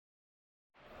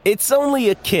It's only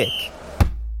a kick,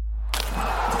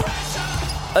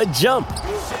 a jump,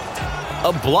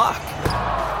 a block.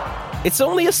 It's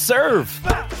only a serve.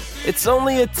 It's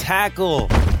only a tackle,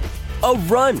 a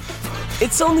run.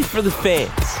 It's only for the fans.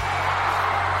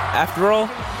 After all,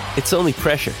 it's only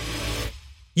pressure.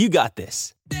 You got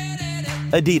this.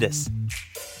 Adidas.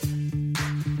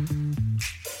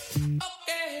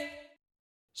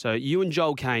 So you and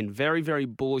Joel Kane, very, very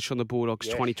bullish on the Bulldogs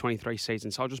 2023 season.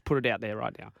 So I'll just put it out there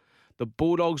right now. The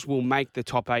Bulldogs will make the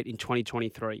top 8 in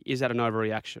 2023. Is that an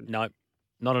overreaction? No,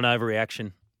 not an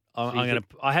overreaction.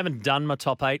 I haven't done my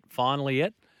top 8 finally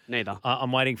yet. Neither.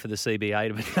 I'm waiting for the CBA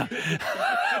to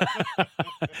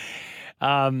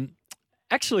be.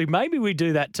 Actually, maybe we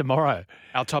do that tomorrow.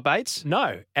 Our top 8s?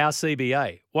 No, our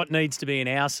CBA. What needs to be in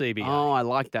our CBA? Oh, I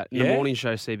like that. In the morning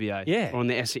show CBA. Yeah. Or on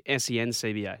the SEN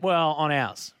CBA. Well, on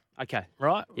ours. Okay.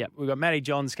 Right? Yep. We've got Matty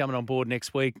Johns coming on board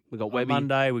next week. We've got On Webby.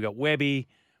 Monday, we've got Webby.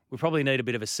 We probably need a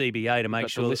bit of a CBA to make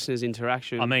sure the listeners'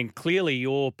 interaction. I mean, clearly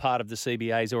your part of the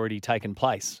CBA has already taken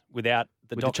place without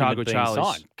the document being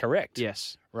signed. Correct.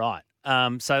 Yes. Right.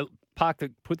 So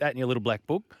put that in your little black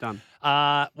book. Done.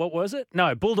 What was it?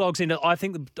 No, Bulldogs. I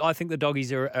think the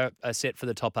doggies are set for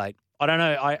the top 8. I don't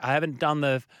know. I haven't done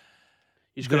the.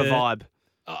 You've got a vibe.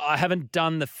 I haven't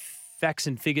done the facts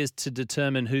and figures to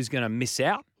determine who's going to miss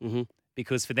out,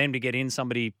 because for them to get in,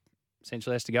 somebody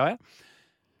essentially has to go out.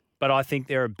 But I think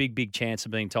they're a big, big chance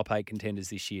of being top 8 contenders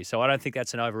this year. So I don't think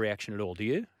that's an overreaction at all. Do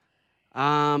you?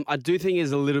 I do think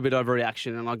it's a little bit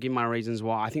overreaction, and I'll give my reasons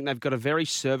why. I think they've got a very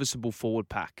serviceable forward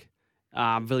pack.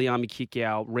 Viliami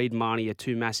Kikau, Reid Marnie are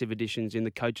 2 massive additions. In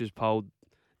the coaches' poll,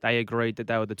 they agreed that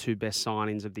they were the 2 best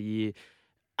signings of the year.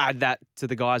 Add that to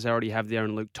the guys they already have there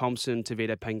in Luke Thompson,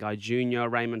 Tavita Pengai Jr.,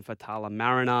 Raymond Fatala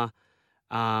Mariner,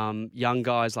 young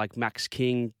guys like Max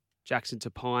King, Jackson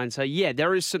Tapine. So, yeah,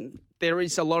 there is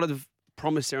a lot of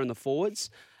promise there in the forwards.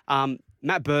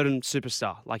 Matt Burton,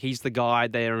 superstar. Like, he's the guy.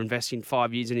 They're investing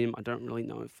 5 years in him. I don't really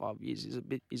know if 5 years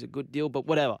is a good deal, but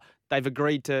whatever. They've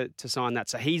agreed to sign that.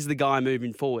 So he's the guy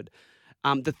moving forward.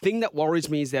 The thing that worries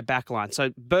me is their backline.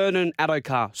 So Burton,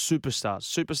 Adokar,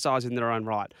 superstars in their own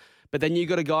right. But then you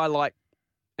got a guy like,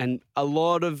 and a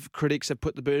lot of critics have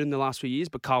put the Burton in the last few years,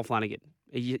 but Kyle Flanagan.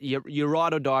 You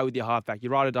ride or die with your halfback. You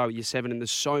ride or die with your 7, and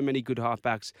there's so many good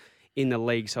halfbacks in the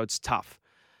league, so it's tough.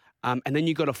 And then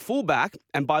you've got a fullback,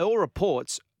 and by all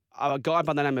reports, a guy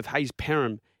by the name of Hayes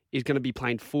Perham is going to be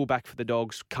playing fullback for the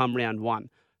Dogs come round 1.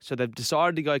 So they've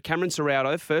decided to go, Cameron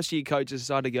Serrauto, first-year coach, has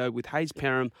decided to go with Hayes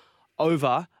Perham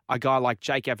over a guy like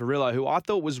Jake Averillo, who I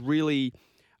thought was really,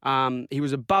 he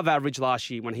was above average last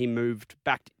year when he moved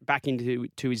back into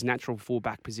his natural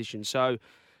fullback position. So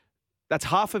that's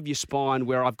half of your spine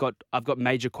where I've got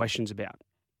major questions about.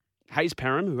 Hayes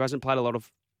Perham, who hasn't played a lot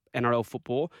of NRL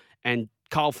football, and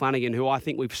Kyle Flanagan, who I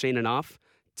think we've seen enough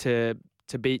to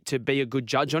be a good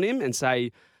judge on him and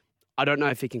say, I don't know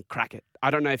if he can crack it. I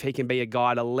don't know if he can be a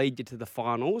guy to lead you to the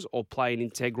finals or play an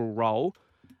integral role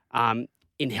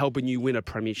in helping you win a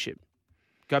premiership.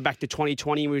 Go back to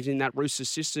 2020, he was in that Roosters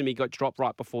system. He got dropped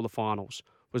right before the finals.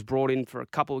 Was brought in for a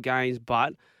couple of games,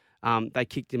 but they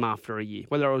kicked him after a year.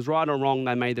 Whether it was right or wrong,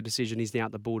 they made the decision. He's now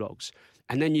at the Bulldogs.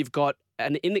 And then you've got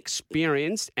an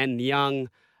inexperienced and young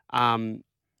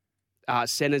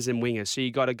centres and wingers. So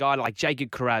you got a guy like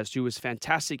Jacob Carraz, who was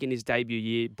fantastic in his debut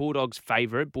year, Bulldogs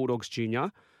favourite, Bulldogs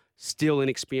junior, still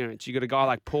inexperienced. You got a guy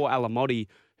like Paul Alamotti,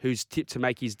 who's tipped to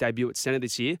make his debut at centre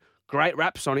this year. Great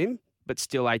raps on him, but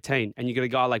still 18. And you got a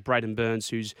guy like Braden Burns,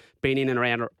 who's been in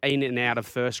and out of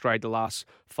first grade the last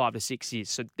 5 to 6 years.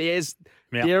 So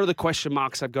there are the question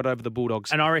marks I've got over the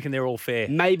Bulldogs. And I reckon they're all fair.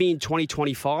 Maybe in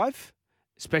 2025,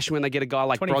 especially when they get a guy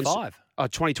like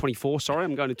 2024, sorry,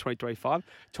 I'm going to 2025.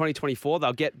 2024,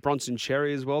 they'll get Bronson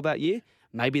Cherry as well that year.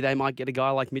 Maybe they might get a guy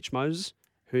like Mitch Moses.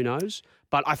 Who knows?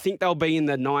 But I think they'll be in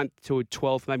the 9th to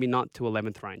 12th, maybe 9th to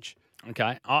 11th range.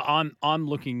 Okay. I'm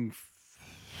looking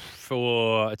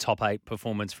for a top 8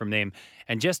 performance from them.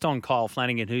 And just on Kyle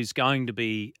Flanagan, who's going to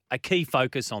be a key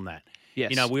focus on that. Yes.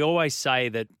 You know, we always say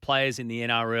that players in the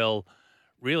NRL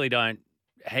really don't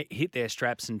hit their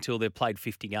straps until they've played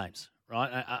 50 games.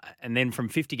 Right, and then from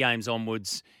 50 games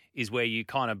onwards is where you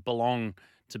kind of belong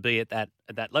to be at that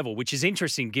level, which is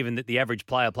interesting given that the average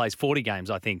player plays 40 games,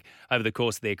 I think, over the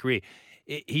course of their career.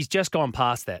 He's just gone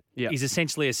past that. Yep. He's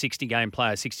essentially a 60-game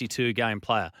player, 62-game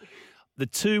player. The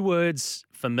 2 words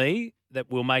for me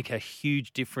that will make a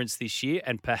huge difference this year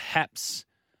and perhaps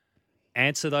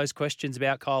answer those questions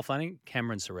about Kyle Flanagan,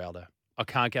 Cameron Serrauto. I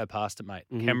can't go past it, mate.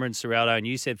 Mm-hmm. Cameron Serrauto, and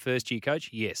you said first-year coach?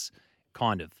 Yes,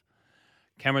 kind of.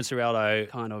 Cameron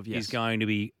Serrauto is going to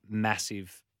be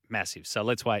massive, massive. So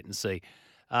let's wait and see.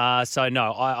 So,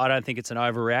 no, I don't think it's an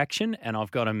overreaction, and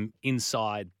I've got them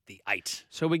inside the 8.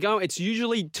 So we go. It's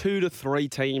usually 2 to 3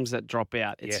 teams that drop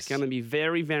out. It's Yes. going to be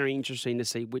very, very interesting to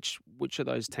see which of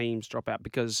those teams drop out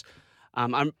because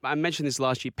I mentioned this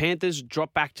last year. Panthers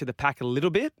drop back to the pack a little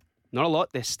bit, not a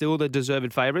lot. They're still the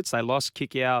deserved favourites. They lost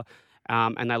Kikau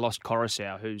and they lost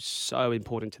Coruscant, who's so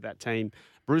important to that team.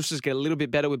 Roosters get a little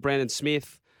bit better with Brandon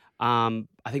Smith. I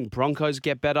think Broncos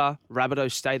get better.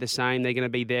 Rabbitohs stay the same. They're going to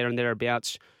be there and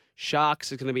thereabouts.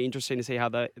 Sharks is going to be interesting to see how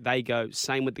they go.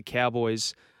 Same with the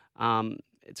Cowboys.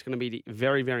 It's going to be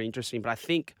very, very interesting. But I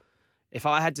think if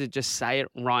I had to just say it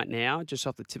right now, just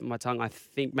off the tip of my tongue, I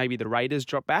think maybe the Raiders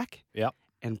drop back. Yep.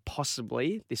 And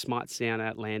possibly, this might sound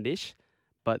outlandish,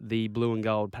 but the blue and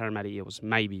gold Parramatta Eels,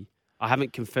 maybe. I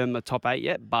haven't confirmed the top 8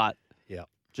 yet, but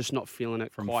just not feeling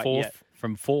it From quite fourth, yet.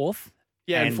 From fourth.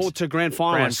 Yeah, and forward to grand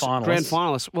finalists. Grand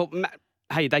finalists. Well,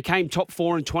 hey, they came top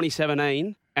 4 in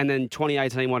 2017, and then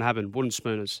 2018, what happened? Wooden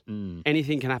spooners.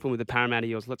 Anything can happen with the Parramatta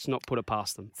Eels. Let's not put it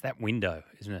past them. It's that window,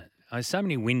 isn't it? There's so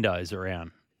many windows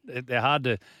around. They're hard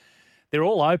to. They're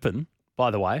all open,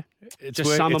 by the way.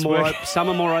 Some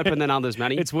are more open than others,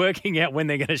 Matty. It's working out when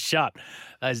they're going to shut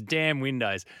those damn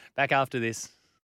windows. Back after this.